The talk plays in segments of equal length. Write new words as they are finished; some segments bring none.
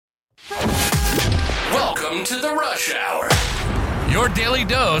Welcome to the Rush Hour. Your daily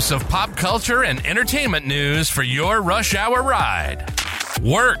dose of pop culture and entertainment news for your rush hour ride.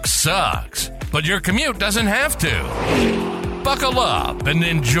 Work sucks, but your commute doesn't have to. Buckle up and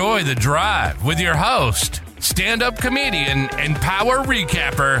enjoy the drive with your host, stand-up comedian and power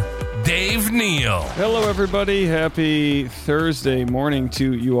recapper, Dave Neal. Hello, everybody. Happy Thursday morning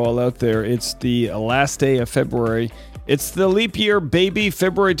to you all out there. It's the last day of February. It's the leap year, baby,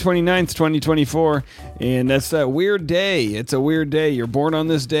 February 29th, 2024, and that's that weird day. It's a weird day. You're born on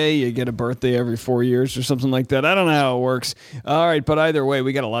this day. You get a birthday every 4 years or something like that. I don't know how it works. All right, but either way,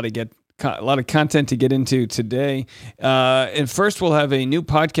 we got a lot of content to get into today. And first, we'll have a new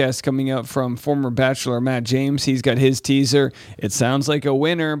podcast coming out from former Bachelor Matt James. He's got his teaser. It sounds like a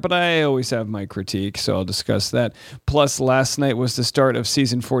winner, but I always have my critique, so I'll discuss that. Plus, last night was the start of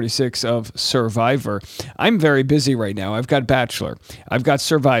season 46 of Survivor. I'm very busy right now. I've got Bachelor. I've got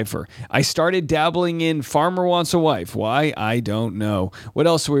Survivor. I started dabbling in Farmer Wants a Wife. Why? I don't know. What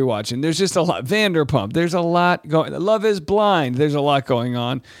else are we watching? There's just a lot. Vanderpump. There's a lot going. Love is Blind. There's a lot going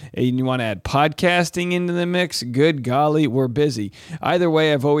on. And you want to add podcasting into the mix? Good golly, we're busy. Either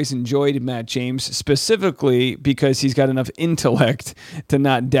way, I've always enjoyed Matt James, specifically because he's got enough intellect to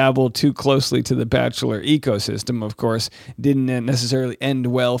not dabble too closely to the Bachelor ecosystem. Of course, didn't necessarily end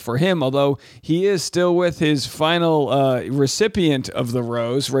well for him, although he is still with his final recipient of the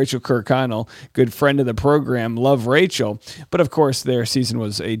rose, Rachel Kirkconnell, good friend of the program. Love Rachel. But of course, their season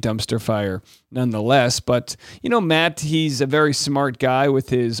was a dumpster fire nonetheless. But, you know, Matt, he's a very smart guy with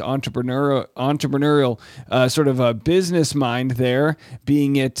his entrepreneurial sort of a business mind there,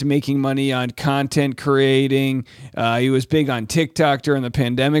 being it making money on content creating. He was big on TikTok during the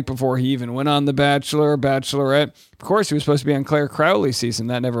pandemic before he even went on The Bachelor, Bachelorette. Of course, he was supposed to be on Claire Crowley's season.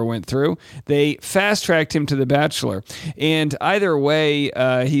 That never went through. They fast-tracked him to The Bachelor. And either way,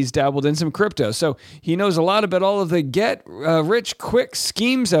 he's dabbled in some crypto. So he knows a lot about all of the get-rich-quick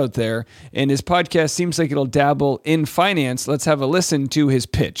schemes out there. And his podcast seems like it'll dabble in finance. Let's have a listen to his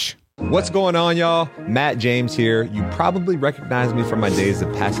pitch. What's going on, y'all? Matt James here. You probably recognize me from my days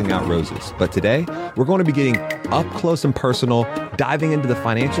of passing out roses. But today, we're going to be getting up close and personal, diving into the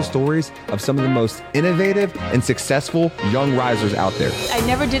financial stories of some of the most innovative and successful young risers out there. I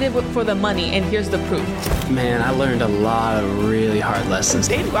never did it for the money, and here's the proof. Man, I learned a lot of really hard lessons.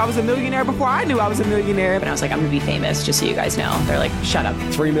 They knew I was a millionaire before I knew I was a millionaire. And I was like, I'm going to be famous, just so you guys know. They're like, shut up.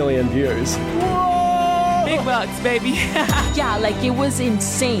 3 million views. Big bucks, baby. Yeah, like it was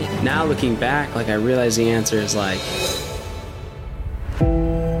insane. Now looking back, like I realize the answer is like...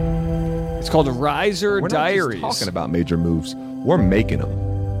 It's called Riser We're Diaries. not just talking about major moves. We're making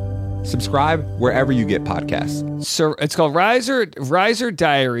them. Subscribe wherever you get podcasts. So it's called Riser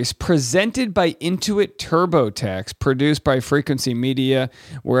Diaries, presented by Intuit TurboTax, produced by Frequency Media,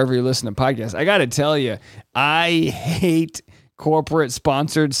 wherever you listen to podcasts. I got to tell you, I hate corporate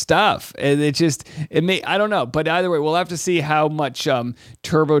sponsored stuff. And I don't know. But either way, we'll have to see how much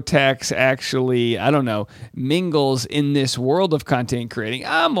TurboTax actually, mingles in this world of content creating.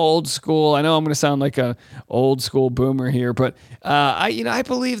 I'm old school. I know I'm going to sound like a old school boomer here, but I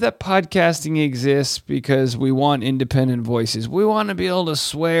believe that podcasting exists because we want independent voices. We want to be able to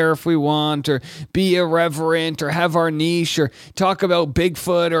swear if we want, or be irreverent, or have our niche, or talk about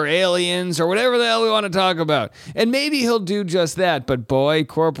Bigfoot or aliens or whatever the hell we want to talk about. And maybe he'll do just that, but boy,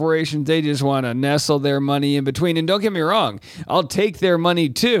 corporations, they just want to nestle their money in between. And don't get me wrong, I'll take their money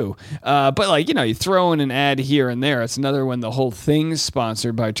too. But you throw in an ad here and there. It's another when the whole thing's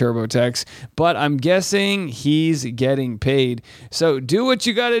sponsored by TurboTax. But I'm guessing he's getting paid. So do what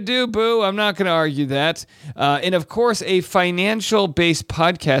you got to do, boo. I'm not going to argue that. And of course, a financial-based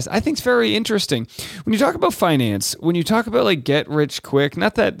podcast, I think is very interesting. When you talk about finance, when you talk about like get rich quick,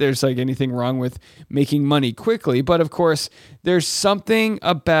 not that there's like anything wrong with making money quickly, but of course, there's something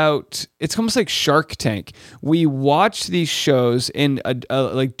about, it's almost like Shark Tank. We watch these shows and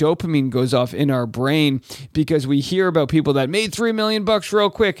like dopamine goes off in our brain because we hear about people that made $3 million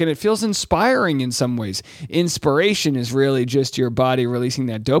real quick, and it feels inspiring in some ways. Inspiration is really just your body releasing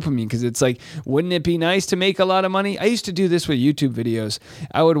that dopamine, because it's like, wouldn't it be nice to make a lot of money? I used to do this with YouTube videos.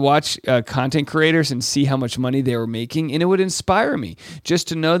 I would watch content creators and see how much money they were making, and it would inspire me just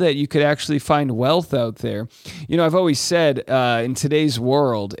to know that you could actually find wealth out there. I've always said, in today's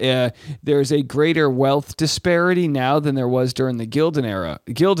world, there's a greater wealth disparity now than there was during the Gilded era.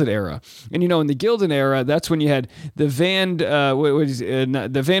 And in the Gilded era, that's when you had the Vanderbilts.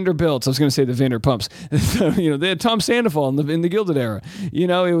 I was going to say the Vanderpumps. They had Tom Sandoval in the Gilded era. He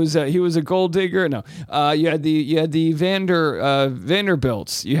was a gold digger. No, you had the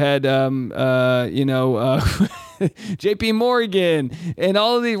Vanderbilts. You had J.P. Morgan and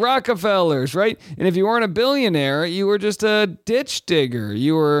all of the Rockefellers, right? And if you weren't a billionaire, you were just a ditch digger.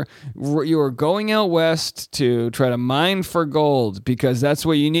 You were going out west to try to mine for gold because that's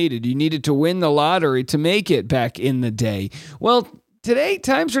what you needed. You needed to win the lottery to make it back in the day. Well, today,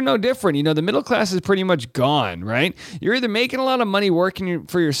 times are no different. You know, the middle class is pretty much gone, right? You're either making a lot of money working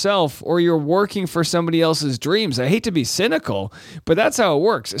for yourself or you're working for somebody else's dreams. I hate to be cynical, but that's how it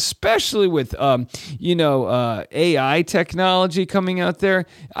works, especially with, AI technology coming out there.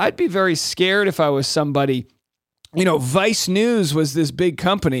 I'd be very scared if I was somebody. You know, Vice News was this big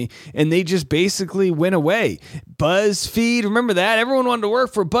company, and they just basically went away. BuzzFeed, remember that? Everyone wanted to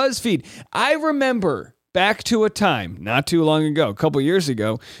work for BuzzFeed. I remember back to a time, not too long ago, a couple years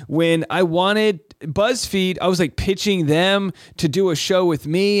ago, when I wanted BuzzFeed, I was like pitching them to do a show with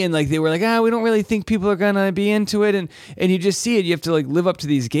me, and like they were like, we don't really think people are gonna be into it, and you just see it. You have to like live up to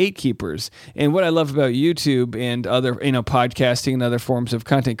these gatekeepers. And what I love about YouTube and other, podcasting and other forms of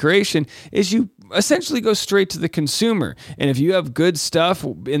content creation is you essentially go straight to the consumer. And if you have good stuff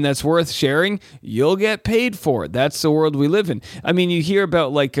and that's worth sharing, you'll get paid for it. That's the world we live in. I mean, you hear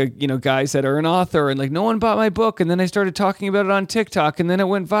about like, guys that are an author and like, no one bought my book. And then I started talking about it on TikTok and then it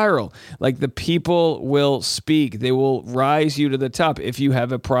went viral. Like the people will speak. They will rise you to the top if you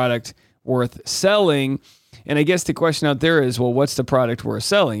have a product worth selling. And I guess the question out there is, well, what's the product we're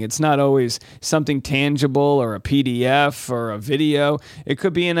selling? It's not always something tangible or a PDF or a video. It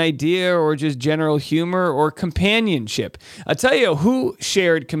could be an idea or just general humor or companionship. I'll tell you who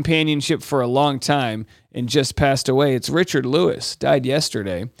shared companionship for a long time and just passed away. It's Richard Lewis, died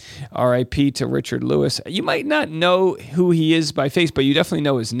yesterday. R.I.P. to Richard Lewis. You might not know who he is by face, but you definitely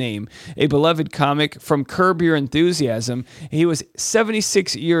know his name. A beloved comic from Curb Your Enthusiasm. He was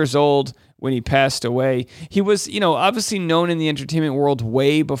 76 years old when he passed away. He was, obviously known in the entertainment world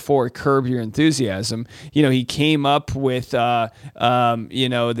way before Curb Your Enthusiasm. He came up with, the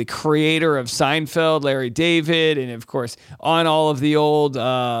creator of Seinfeld, Larry David, and of course on all of the old,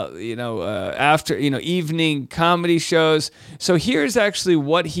 evening comedy shows. So here's actually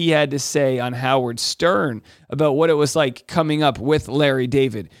what he had to say on Howard Stern about what it was like coming up with Larry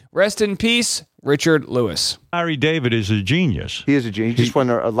David. Rest in peace, Richard Lewis. Larry David is a genius. He is a genius. He just won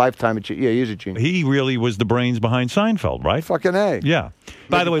a lifetime achievement. Yeah, he is a genius. He really was the brains behind Seinfeld, right? Fucking A. Yeah.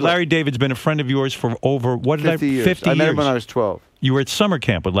 By the way, Larry David's been a friend of yours for over, 50 years. 50 years. I met him when I was 12. You were at summer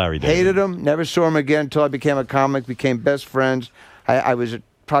camp with Larry David. Hated him. Never saw him again until I became a comic, became best friends. I was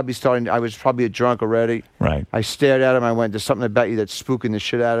probably a drunk already. Right. I stared at him. I went, there's something about you that's spooking the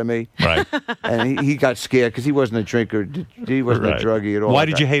shit out of me. Right. And he got scared because he wasn't a drinker. He wasn't a druggie at all. Why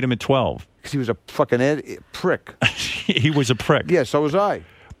did you hate him at 12? Because he was a fucking prick. He was a prick. Yeah, so was I.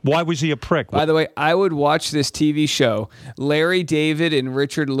 Why was he a prick? By the way, I would watch this TV show, Larry David and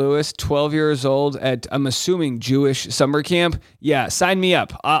Richard Lewis, 12 years old at, I'm assuming, Jewish summer camp. Yeah, sign me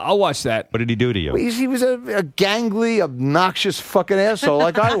up. I'll watch that. What did he do to you? He was a gangly, obnoxious fucking asshole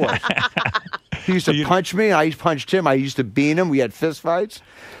like I was. He used to punch me. I punched him. I used to beat him. We had fist fights.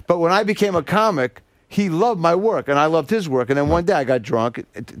 But when I became a comic, he loved my work, and I loved his work. And then one day I got drunk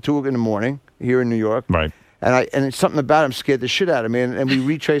at 2 in the morning here in New York. Right. And something about him scared the shit out of me. And we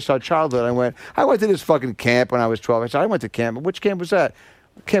retraced our childhood. I went to this fucking camp when I was 12. I said, I went to camp. Which camp was that?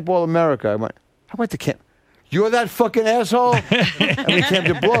 Camp All America. I went to camp. You're that fucking asshole? And we came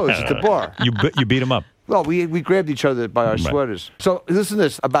to blows at the bar. You beat him up. Well, we grabbed each other by our sweaters. So listen to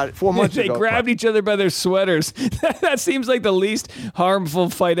this. About 4 months ago. They grabbed each other by their sweaters. That seems like the least harmful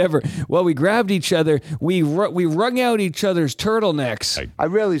fight ever. Well, we grabbed each other. We wrung out each other's turtlenecks. Right. I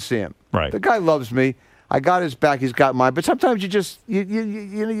rarely see him. Right. The guy loves me. I got his back. He's got mine. But sometimes you just You're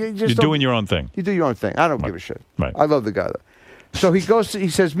doing your own thing. You do your own thing. I don't give a shit. Right. I love the guy though. So he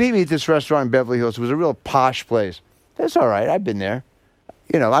says, meet me at this restaurant in Beverly Hills. It was a real posh place. That's all right. I've been there.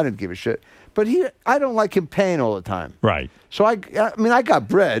 I didn't give a shit. But I don't like him paying all the time. Right. So I got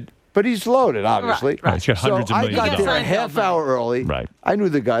bread, but he's loaded, obviously. Right. He's got hundreds of millions of I got there a dollars. half hour early. Right. I knew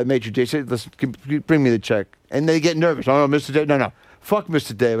the guy, maitre d'. Said, listen, bring me the check. And they get nervous. Oh, no, Mr. David. No. Fuck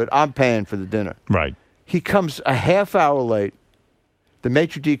Mr. David. I'm paying for the dinner. Right. He comes a half hour late. The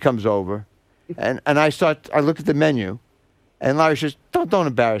maitre d' comes over. And I look at the menu. And Larry says, don't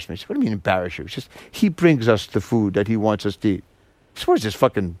embarrass me. I said, what do you mean embarrass you? He says, he brings us the food that he wants us to eat. So what is this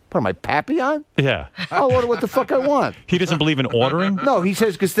fucking, what am I, Papillon? Yeah. I'll order what the fuck I want. He doesn't believe in ordering? No, he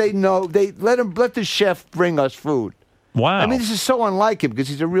says because they know, they let the chef bring us food. Wow. I mean, this is so unlike him because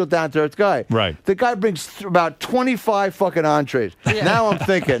he's a real down-to-earth guy. Right. The guy brings about 25 fucking entrees. Yeah. Now I'm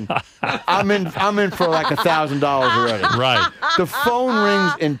thinking, I'm in for like $1,000 already. Right. The phone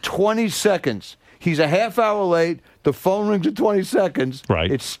rings in 20 seconds. He's a half hour late. The phone rings in 20 seconds.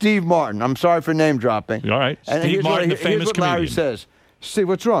 Right. It's Steve Martin. I'm sorry for name dropping. All right. And Steve here's Martin, what, the famous here's what Larry comedian. says. Steve,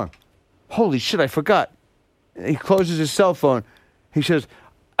 what's wrong? Holy shit, I forgot. He closes his cell phone. He says,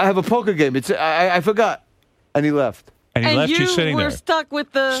 I have a poker game. I forgot. And he left. And he left you you sitting were there. stuck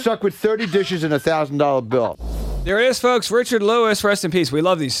with the... Stuck with 30 dishes and a $1,000 bill. There it is, folks. Richard Lewis, rest in peace. We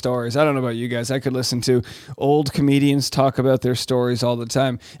love these stories. I don't know about you guys. I could listen to old comedians talk about their stories all the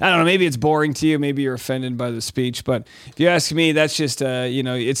time. I don't know. Maybe it's boring to you. Maybe you're offended by the speech. But if you ask me, that's just,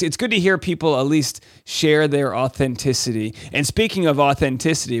 it's good to hear people at least share their authenticity. And speaking of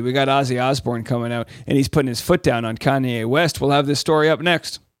authenticity, we got Ozzy Osbourne coming out, and he's putting his foot down on Kanye West. We'll have this story up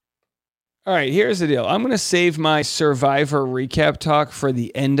next. All right, here's the deal. I'm going to save my Survivor recap talk for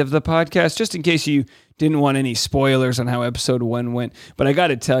the end of the podcast, just in case you didn't want any spoilers on how episode 1 went. But I got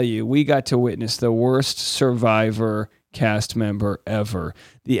to tell you, we got to witness the worst Survivor cast member ever.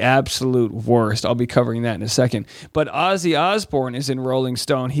 The absolute worst. I'll be covering that in a second. But Ozzy Osbourne is in Rolling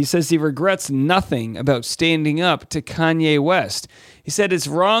Stone. He says he regrets nothing about standing up to Kanye West. He said it's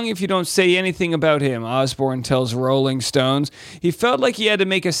wrong if you don't say anything about him, Osbourne tells Rolling Stones. He felt like he had to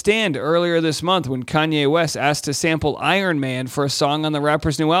make a stand earlier this month when Kanye West asked to sample Iron Man for a song on the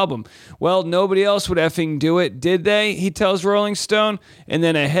rapper's new album. Well, nobody else would effing do it, did they? He tells Rolling Stone. And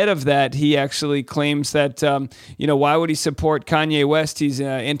then ahead of that, he actually claims that, why would he support Kanye West? He's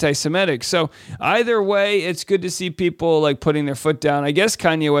anti-Semitic. So either way, it's good to see people like putting their foot down. I guess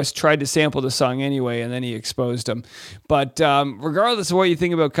Kanye West tried to sample the song anyway, and then he exposed him. But regardless of what you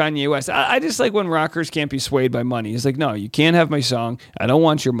think about Kanye West, I just like when rockers can't be swayed by money. He's like, no, you can't have my song. I don't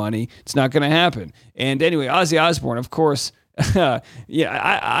want your money. It's not going to happen. And anyway, Ozzy Osbourne, of course,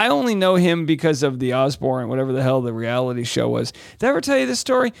 I only know him because of the Osbourne, whatever the hell the reality show was. Did I ever tell you this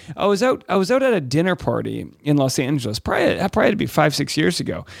story? I was out at a dinner party in Los Angeles, probably had to be 5-6 years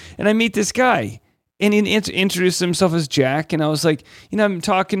ago, and I meet this guy. And he introduced himself as Jack, and I was like, I'm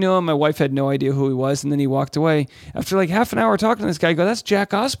talking to him. My wife had no idea who he was, and then he walked away. After like half an hour talking to this guy, I go, that's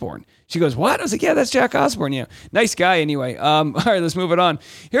Jack Osbourne. She goes, what? I was like, yeah, that's Jack Osbourne. Yeah, nice guy anyway. All right, let's move it on.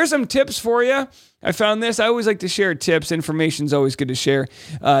 Here's some tips for you. I found this. I always like to share tips. Information's always good to share.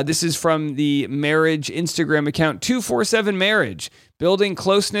 This is from the marriage Instagram account, 247 Marriage. Building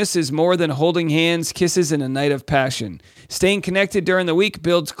closeness is more than holding hands, kisses, and a night of passion. Staying connected during the week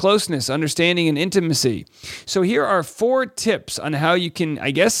builds closeness, understanding, and intimacy. So here are 4 tips on how you can, I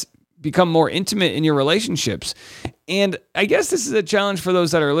guess, become more intimate in your relationships. And I guess this is a challenge for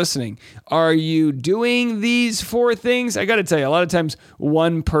those that are listening. Are you doing these 4 things? I got to tell you, a lot of times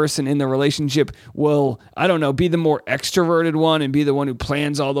one person in the relationship will, be the more extroverted one and be the one who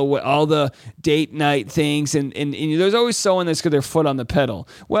plans all the date night things. And there's always someone that's got their foot on the pedal.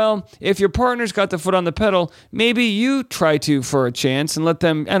 Well, if your partner's got the foot on the pedal, maybe you try to for a chance and let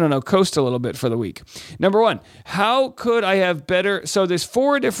them, coast a little bit for the week. Number 1, how could I have better? So there's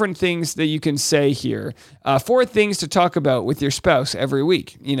 4 different things that you can say here. 4 things to talk about with your spouse every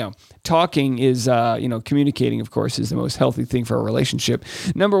week. Talking is, communicating, of course, is the most healthy thing for a relationship.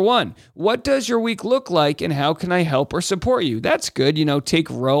 Number 1, what does your week look like and how can I help or support you? That's good. Take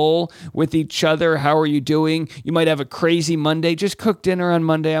role with each other. How are you doing? You might have a crazy Monday. Just cook dinner on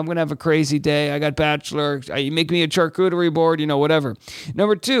Monday. I'm going to have a crazy day. I got Bachelor. You make me a charcuterie board, whatever.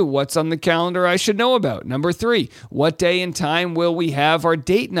 Number 2, what's on the calendar I should know about? Number 3, what day and time will we have our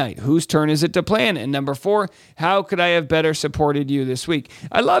date night? Whose turn is it to plan? And number 4, how could I have better supported you this week?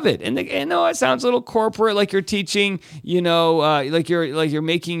 I love it. And it sounds a little corporate, like you're teaching, like you're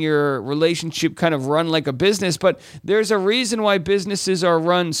making your relationship kind of run like a business. But there's a reason why businesses are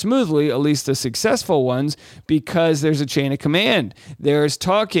run smoothly, at least the successful ones, because there's a chain of command. There's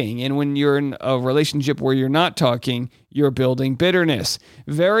talking. And when you're in a relationship where you're not talking, you're building bitterness.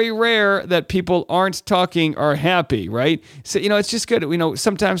 Very rare that people aren't talking are happy, right? So, it's just good.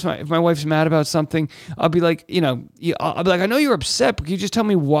 Sometimes if my wife's mad about something, I'll be like, I'll be like, I know you're upset, but can you just tell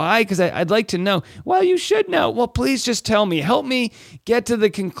me why? Because I'd like to know. Well, you should know. Well, please just tell me. Help me get to the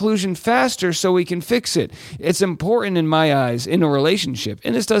conclusion faster so we can fix it. It's important in my eyes in a relationship.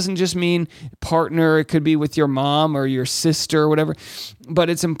 And this doesn't just mean partner. It could be with your mom or your sister or whatever. But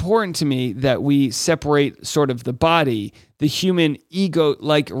it's important to me that we separate sort of the body, the human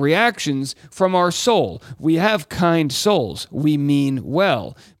ego-like reactions from our soul. We have kind souls. We mean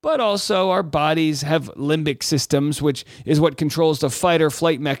well. But also our bodies have limbic systems, which is what controls the fight or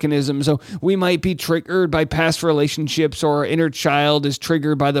flight mechanism. So we might be triggered by past relationships, or our inner child is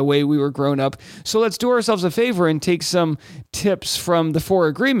triggered by the way we were grown up. So let's do ourselves a favor and take some tips from the 4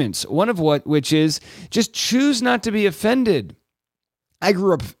 agreements. One of which is just choose not to be offended. I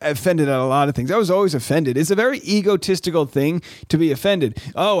grew up offended at a lot of things. I was always offended. It's a very egotistical thing to be offended.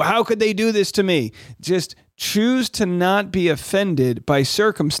 Oh, how could they do this to me? Just choose to not be offended by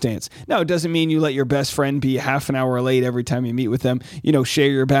circumstance. Now, it doesn't mean you let your best friend be half an hour late every time you meet with them, share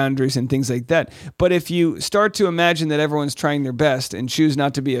your boundaries and things like that. But if you start to imagine that everyone's trying their best and choose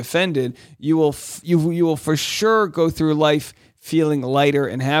not to be offended, you will for sure go through life feeling lighter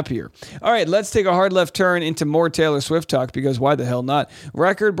and happier. All right, let's take a hard left turn into more Taylor Swift talk, because why the hell not?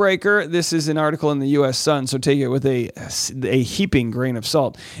 Record breaker. This is an article in the U.S. Sun, so take it with a heaping grain of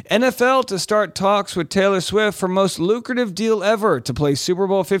salt. NFL to start talks with Taylor Swift for most lucrative deal ever to play Super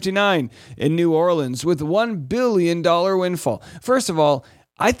Bowl 59 in New Orleans with $1 billion windfall. First of all,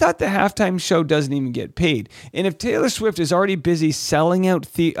 I thought the halftime show doesn't even get paid. And if Taylor Swift is already busy selling out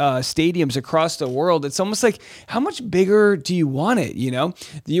stadiums across the world, it's almost like, how much bigger do you want it,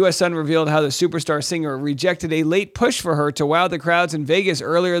 The U.S. Sun revealed how the superstar singer rejected a late push for her to wow the crowds in Vegas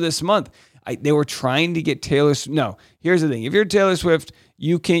earlier this month. They were trying to get Taylor Swift. No, here's the thing. If you're Taylor Swift,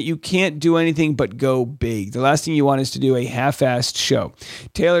 you can't do anything but go big. The last thing you want is to do a half-assed show.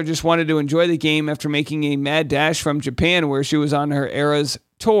 Taylor just wanted to enjoy the game after making a mad dash from Japan, where she was on her Eras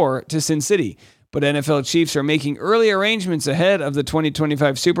tour to Sin City. But NFL Chiefs are making early arrangements ahead of the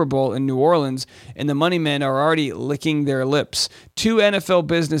 2025 Super Bowl in New Orleans, and the money men are already licking their lips. Two NFL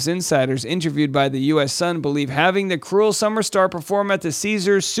business insiders interviewed by the U.S. Sun believe having the cruel summer star perform at the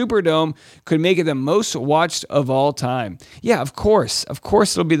Caesars Superdome could make it the most watched of all time. Yeah, of course. Of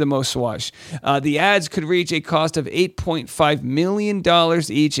course it'll be the most watched. The ads could reach a cost of $8.5 million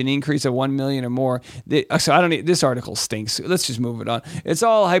each, an increase of $1 million or more. This article stinks. Let's just move it on. It's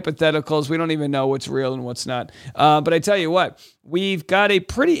all hypotheticals. We don't even know what's real and what's not. But I tell you what, we've got a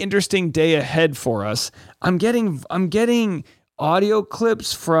pretty interesting day ahead for us. I'm getting audio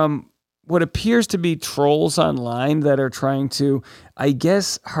clips from what appears to be trolls online that are trying to, I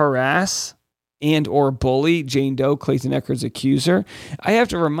guess, harass and or bully Jane Doe, Clayton Echard's accuser. I have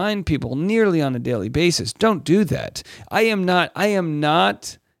to remind people nearly on a daily basis, don't do that. I am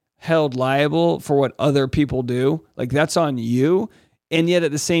not held liable for what other people do. Like, that's on you. And yet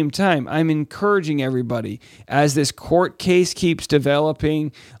at the same time, I'm encouraging everybody, as this court case keeps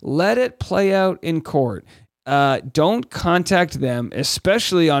developing, let it play out in court. Don't contact them,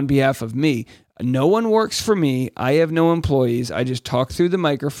 especially on behalf of me. No one works for me. I have no employees. I just talk through the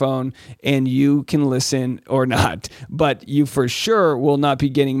microphone, and you can listen or not. But you for sure will not be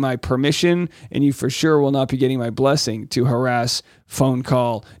getting my permission, and you for sure will not be getting my blessing to harass, phone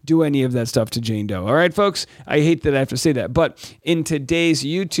call, do any of that stuff to Jane Doe. All right, folks? I hate that I have to say that. But in today's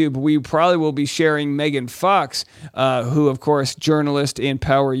YouTube, we probably will be sharing Megan Fox, who, of course, journalist and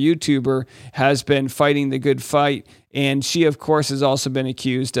power YouTuber, has been fighting the good fight. And she, of course, has also been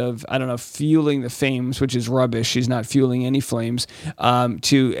accused of, fueling the flames, which is rubbish. She's not fueling any flames,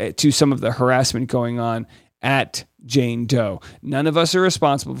 to some of the harassment going on at Jane Doe. None of us are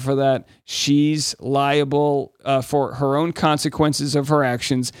responsible for that. She's liable for her own consequences of her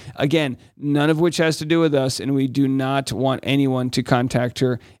actions. Again, none of which has to do with us, and we do not want anyone to contact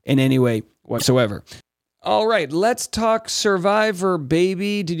her in any way whatsoever. All right, let's talk Survivor,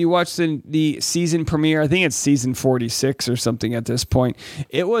 baby. Did you watch the season premiere? I think it's season 46 or something at this point.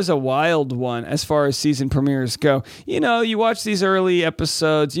 It was a wild one as far as season premieres go. You watch these early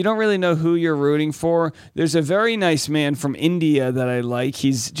episodes, you don't really know who you're rooting for. There's a very nice man from India that I like.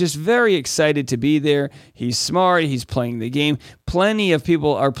 He's just very excited to be there. He's smart. He's playing the game. Plenty of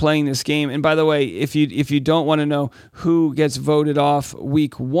people are playing this game. And by the way, if you don't want to know who gets voted off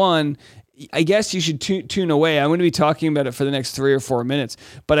week 1, I guess you should tune away. I'm going to be talking about it for the next 3 or 4 minutes.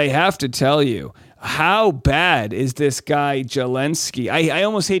 But I have to tell you, how bad is this guy Zelensky? I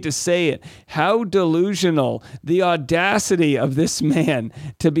almost hate to say it. How delusional. The audacity of this man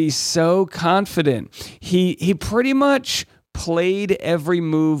to be so confident. He pretty much played every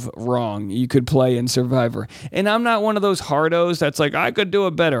move wrong you could play in Survivor. And I'm not one of those hardos that's like, I could do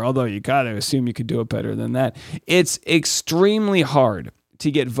it better. Although you got to assume you could do it better than that. It's extremely hard to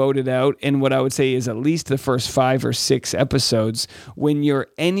get voted out in what I would say is at least the first 5 or 6 episodes when you're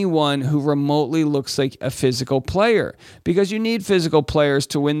anyone who remotely looks like a physical player, because you need physical players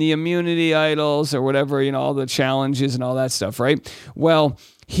to win the immunity idols or whatever, all the challenges and all that stuff, right? Well,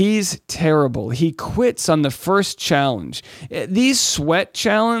 he's terrible. He quits on the first challenge. These sweat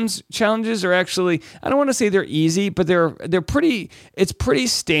challenges are actually, I don't want to say they're easy, but it's pretty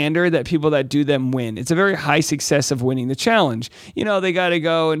standard that people that do them win. It's a very high success of winning the challenge. They got to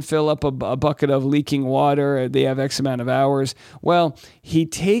go and fill up a bucket of leaking water. They have X amount of hours. Well, he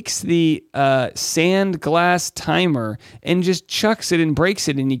takes the sand glass timer and just chucks it and breaks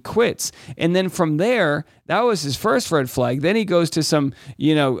it, and he quits. And then from there, That was his first red flag. Then he goes to some,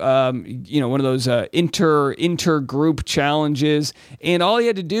 one of those inter-group challenges, and all he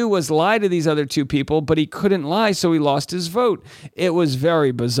had to do was lie to these other two people, but he couldn't lie, so he lost his vote. It was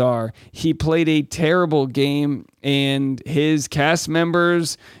very bizarre. He played a terrible game, and his cast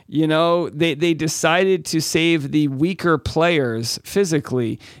members, they decided to save the weaker players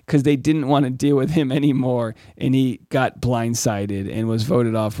physically because they didn't want to deal with him anymore, and he got blindsided and was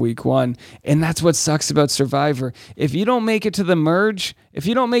voted off week 1. And that's what sucks about Survivor. If you don't make it to the merge, if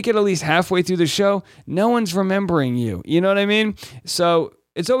you don't make it at least halfway through the show, no one's remembering you. You know what I mean? So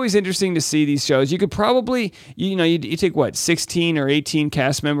it's always interesting to see these shows. You could probably, you take 16 or 18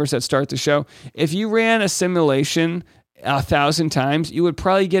 cast members that start the show. If you ran a simulation 1,000 times, you would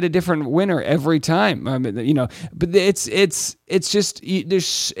probably get a different winner every time. But it's just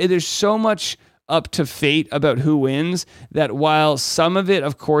there's so much up to fate about who wins that while some of it,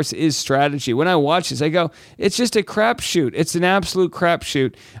 of course, is strategy. When I watch this, I go, it's just a crapshoot. It's an absolute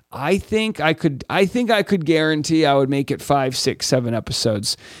crapshoot. I think I could guarantee I would make it 5, 6, 7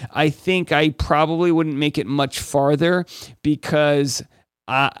 episodes. I think I probably wouldn't make it much farther because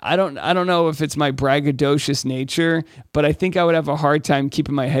I don't know if it's my braggadocious nature, but I think I would have a hard time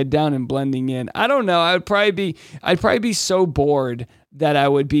keeping my head down and blending in. I don't know. I'd probably be so bored that I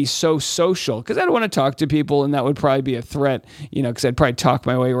would be so social because I don't want to talk to people, and that would probably be a threat, because I'd probably talk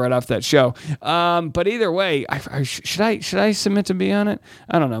my way right off that show. But either way, should I submit to be on it?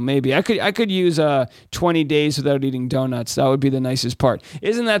 I don't know. Maybe I could use 20 days without eating donuts. That would be the nicest part.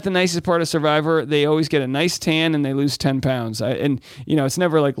 Isn't that the nicest part of Survivor? They always get a nice tan and they lose 10 pounds. It's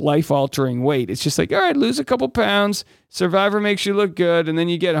never like life-altering weight. It's just like, all right, lose a couple pounds. Survivor makes you look good, and then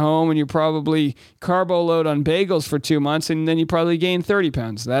you get home and you probably carbo load on bagels for 2 months, and then you probably gain 30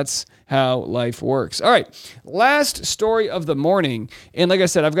 pounds. That's how life works. All right, last story of the morning. And like I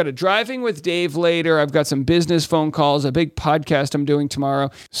said, I've got a Driving with Dave later. I've got some business phone calls, a big podcast I'm doing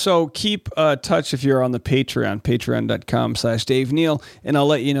tomorrow. So keep touch if you're on the Patreon, patreon.com/Dave Neal, and I'll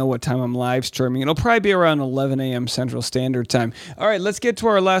let you know what time I'm live streaming. It'll probably be around 11 a.m. Central Standard Time. All right, let's get to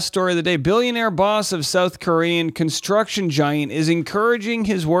our last story of the day. Billionaire boss of South Korean construction giant is encouraging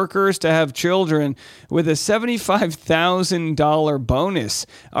his workers to have children with a $75,000 bonus.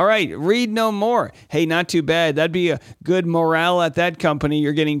 All right, read no more. Hey, not too bad. That'd be a good morale at that company.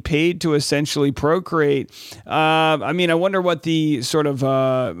 You're getting paid to essentially procreate. I wonder what the sort of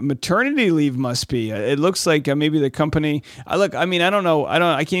maternity leave must be. It looks like maybe the company. I don't know.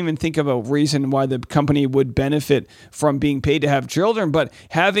 I can't even think of a reason why the company would benefit from being paid to have children. But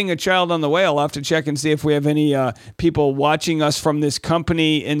having a child on the way, I'll have to check and see if we have any people watching us from this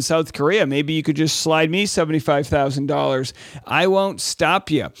company in South Korea. Maybe you could just slide me $75,000. I won't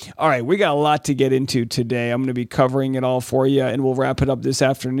stop you. All right, we got a lot to get into today. I'm going to be covering it all for you, and we'll wrap it up this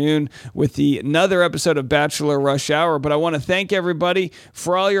afternoon with another episode of Bachelor Rush Hour. But I want to thank everybody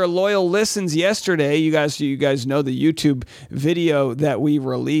for all your loyal listens yesterday. You guys know the YouTube video that we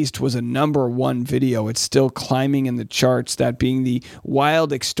released was a #1 video. It's still climbing in the charts, that being the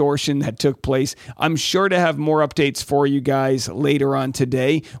wild extortion that took place. I'm sure to have more updates for you guys later on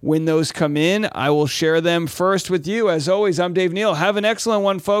today. When those come in, I will share them first with you. As always, I'm Dave Neal. Have an excellent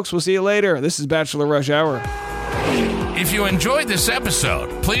one, folks. We'll see you later. This is Bachelor Rush Hour. If you enjoyed this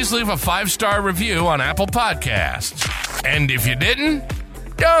episode, please leave a 5-star review on Apple Podcasts. And if you didn't,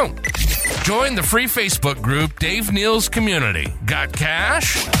 don't. Join the free Facebook group Dave Neal's Community. Got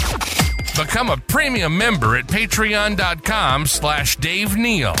cash? Become a premium member at patreon.com/Dave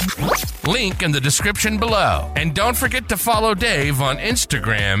Neal. Link in the description below. And don't forget to follow Dave on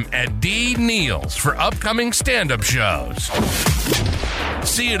Instagram at DNeals for upcoming stand-up shows.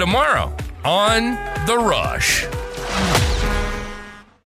 See you tomorrow on The Rush.